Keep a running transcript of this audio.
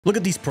Look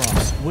at these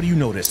prompts. What do you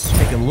notice?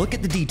 Take a look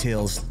at the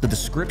details, the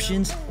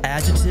descriptions,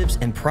 adjectives,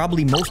 and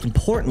probably most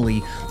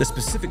importantly, the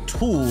specific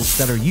tools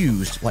that are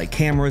used, like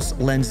cameras,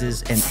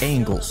 lenses, and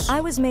angles.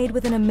 I was made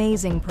with an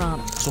amazing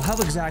prompt. So how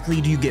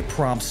exactly do you get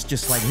prompts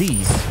just like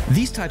these?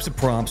 These types of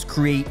prompts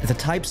create the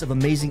types of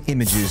amazing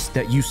images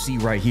that you see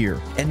right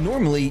here. And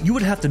normally, you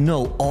would have to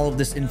know all of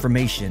this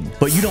information,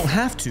 but you don't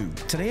have to.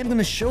 Today, I'm going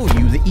to show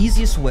you the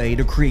easiest way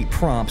to create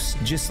prompts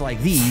just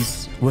like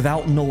these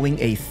without knowing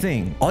a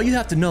thing. All you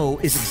have to know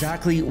is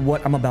exactly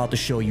what I'm about to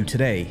show you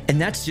today.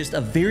 And that's just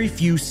a very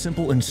few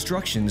simple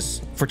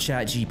instructions for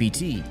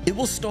ChatGPT. It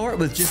will start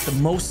with just the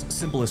most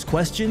simplest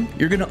question.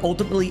 You're gonna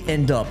ultimately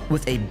end up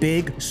with a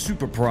big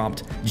super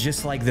prompt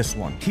just like this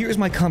one. Here's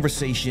my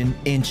conversation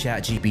in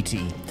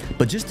ChatGPT.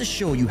 But just to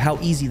show you how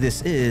easy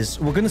this is,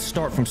 we're gonna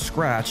start from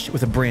scratch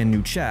with a brand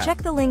new chat.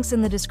 Check the links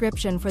in the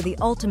description for the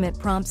ultimate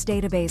prompts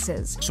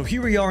databases. So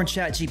here we are in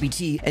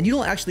ChatGPT, and you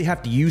don't actually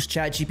have to use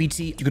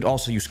ChatGPT. You could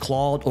also use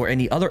Claude or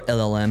any other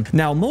LLM.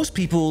 Now, most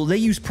people, they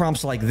use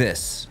prompts like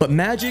this, but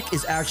magic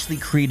is actually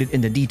created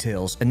in the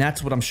details, and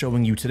that's what I'm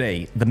showing you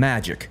today, the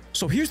magic.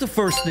 So here's the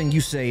first thing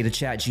you say to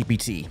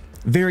ChatGPT.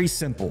 Very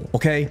simple,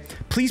 okay?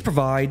 Please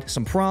provide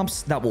some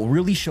prompts that will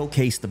really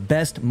showcase the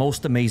best,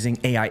 most amazing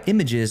AI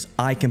images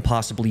I can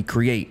possibly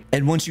create.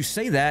 And once you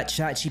say that,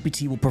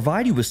 ChatGPT will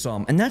provide you with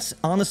some, and that's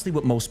honestly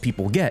what most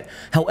people get.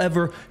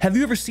 However, have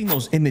you ever seen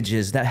those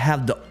images that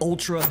have the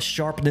ultra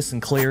sharpness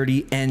and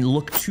clarity and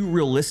look too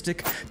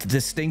realistic to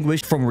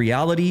distinguish from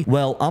reality?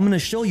 Well, I'm gonna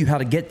show you how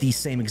to get these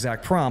same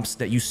exact prompts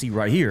that you see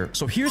right here.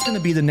 So here's gonna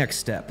be the next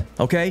step,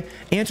 okay?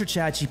 Answer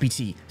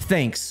ChatGPT.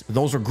 Thanks,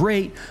 those are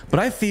great, but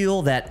I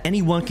feel that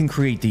anyone can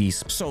create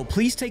these. So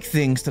please take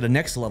things to the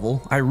next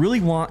level. I really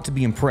want to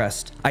be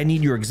impressed. I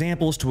need your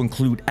examples to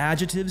include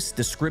adjectives,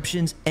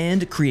 descriptions,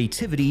 and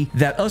creativity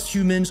that us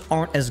humans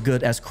aren't as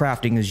good as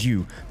crafting as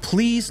you.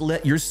 Please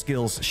let your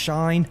skills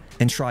shine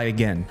and try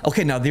again.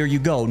 Okay, now there you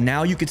go.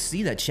 Now you can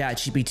see that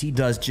ChatGPT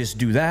does just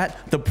do that.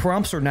 The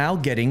prompts are now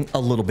getting a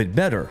little bit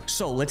better.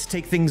 So let's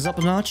take things up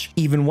a notch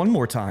even one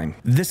more time.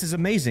 This is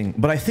amazing,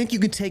 but I think you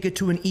can take it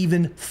to an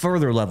even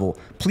further level.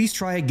 Please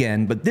try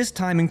again, but this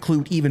time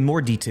include even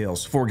more details.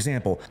 For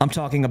example, I'm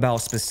talking about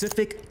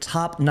specific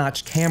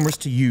top-notch cameras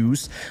to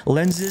use,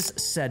 lenses,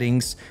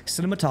 settings,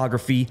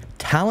 cinematography,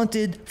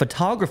 talented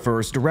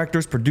photographers,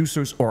 directors,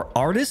 producers, or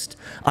artists.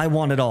 I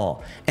want it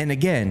all. And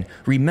again,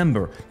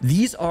 remember,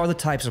 these are the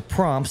types of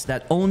prompts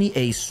that only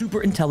a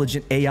super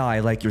intelligent AI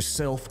like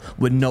yourself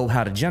would know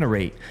how to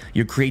generate.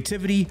 Your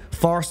creativity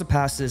far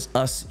surpasses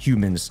us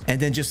humans.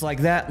 And then just like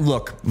that,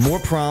 look, more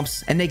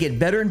prompts, and they get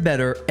better and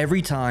better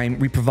every time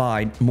we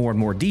provide more and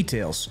more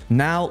details.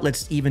 Now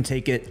let's even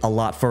take it a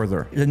lot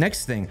further. The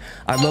next thing,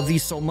 I love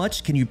these so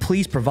much, can you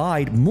please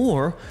provide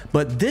more,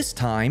 but this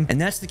time, and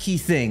that's the key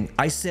thing,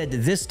 I said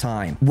this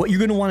time, what you're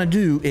gonna wanna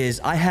do is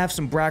I have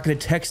some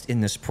bracketed text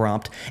in this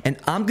prompt, and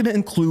I'm gonna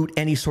include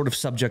any sort of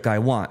subject I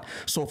want.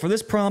 So for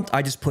this prompt,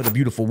 I just put a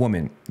beautiful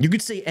woman. You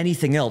could say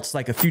anything else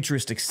like a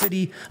futuristic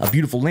city, a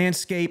beautiful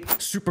landscape,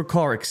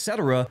 supercar,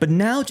 etc. But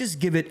now just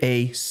give it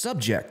a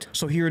subject.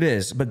 So here it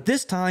is. But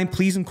this time,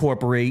 please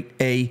incorporate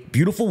a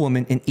beautiful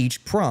woman in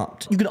each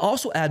prompt. You can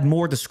also add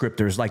more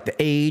descriptors like the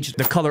age,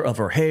 the color of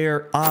her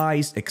hair,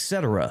 eyes,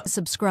 etc.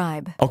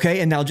 Subscribe.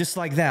 Okay, and now just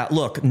like that,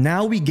 look,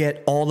 now we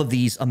get all of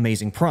these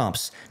amazing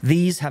prompts.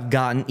 These have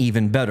gotten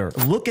even better.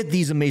 Look at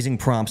these amazing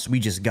prompts we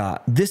just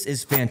got. This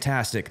is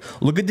fantastic.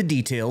 Look at the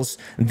details.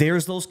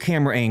 There's those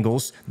camera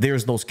angles,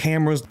 there's those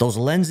cameras, those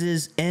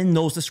lenses, and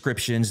those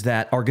descriptions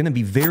that are going to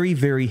be very,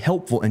 very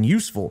helpful and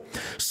useful.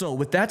 So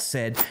with that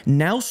said,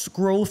 now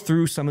scroll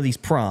through some of these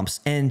prompts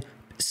and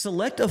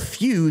select a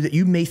few that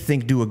you may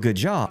think do a good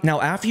job.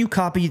 Now, after you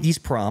copy these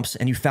prompts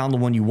and you found the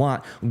one you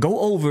want, go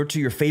over to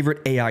your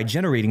favorite AI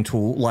generating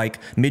tool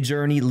like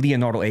Midjourney,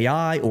 Leonardo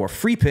AI, or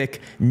FreePic,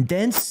 and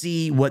then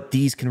see what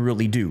these can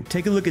really do.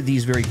 Take a look at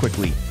these very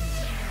quickly.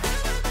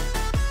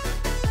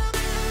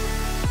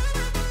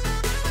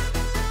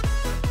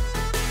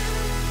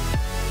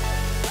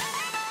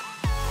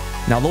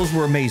 Now, those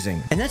were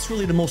amazing. And that's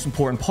really the most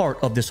important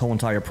part of this whole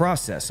entire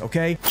process,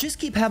 okay? Just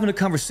keep having a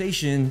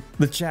conversation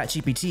with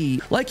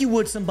ChatGPT like you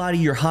would somebody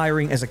you're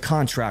hiring as a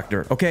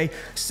contractor, okay?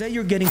 Say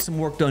you're getting some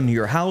work done to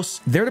your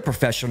house. They're the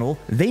professional.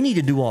 They need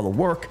to do all the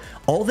work.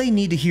 All they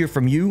need to hear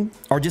from you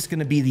are just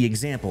gonna be the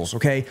examples,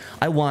 okay?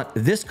 I want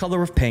this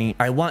color of paint.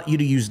 I want you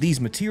to use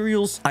these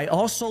materials. I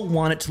also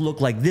want it to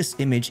look like this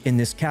image in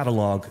this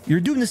catalog. You're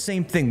doing the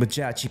same thing with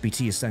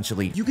ChatGPT,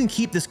 essentially. You can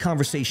keep this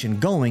conversation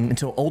going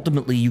until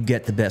ultimately you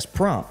get the best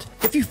prompt.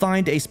 If you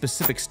find a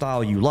specific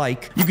style you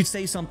like, you could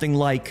say something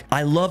like,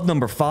 I love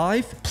number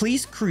 5.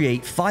 Please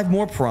create 5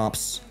 more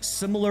prompts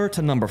similar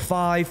to number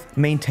 5,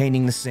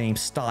 maintaining the same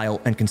style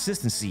and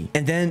consistency.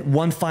 And then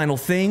one final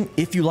thing,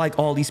 if you like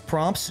all these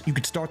prompts, you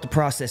could start the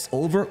process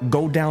over,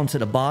 go down to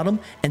the bottom,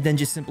 and then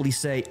just simply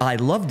say, I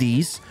love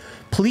these.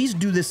 Please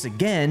do this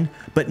again,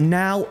 but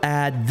now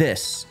add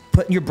this.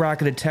 put in your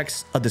bracketed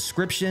text a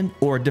description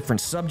or a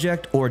different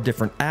subject or a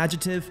different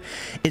adjective.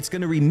 It's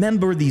going to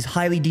remember these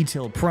highly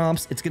detailed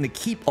prompts. It's going to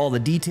keep all the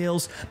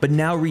details, but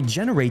now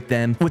regenerate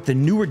them with the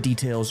newer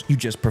details you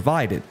just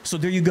provided. So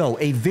there you go,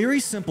 a very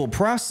simple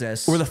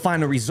process where the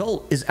final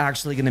result is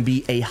actually going to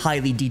be a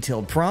highly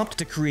detailed prompt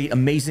to create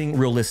amazing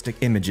realistic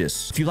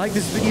images. If you like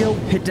this video,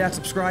 hit that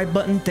subscribe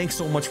button. Thanks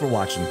so much for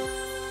watching.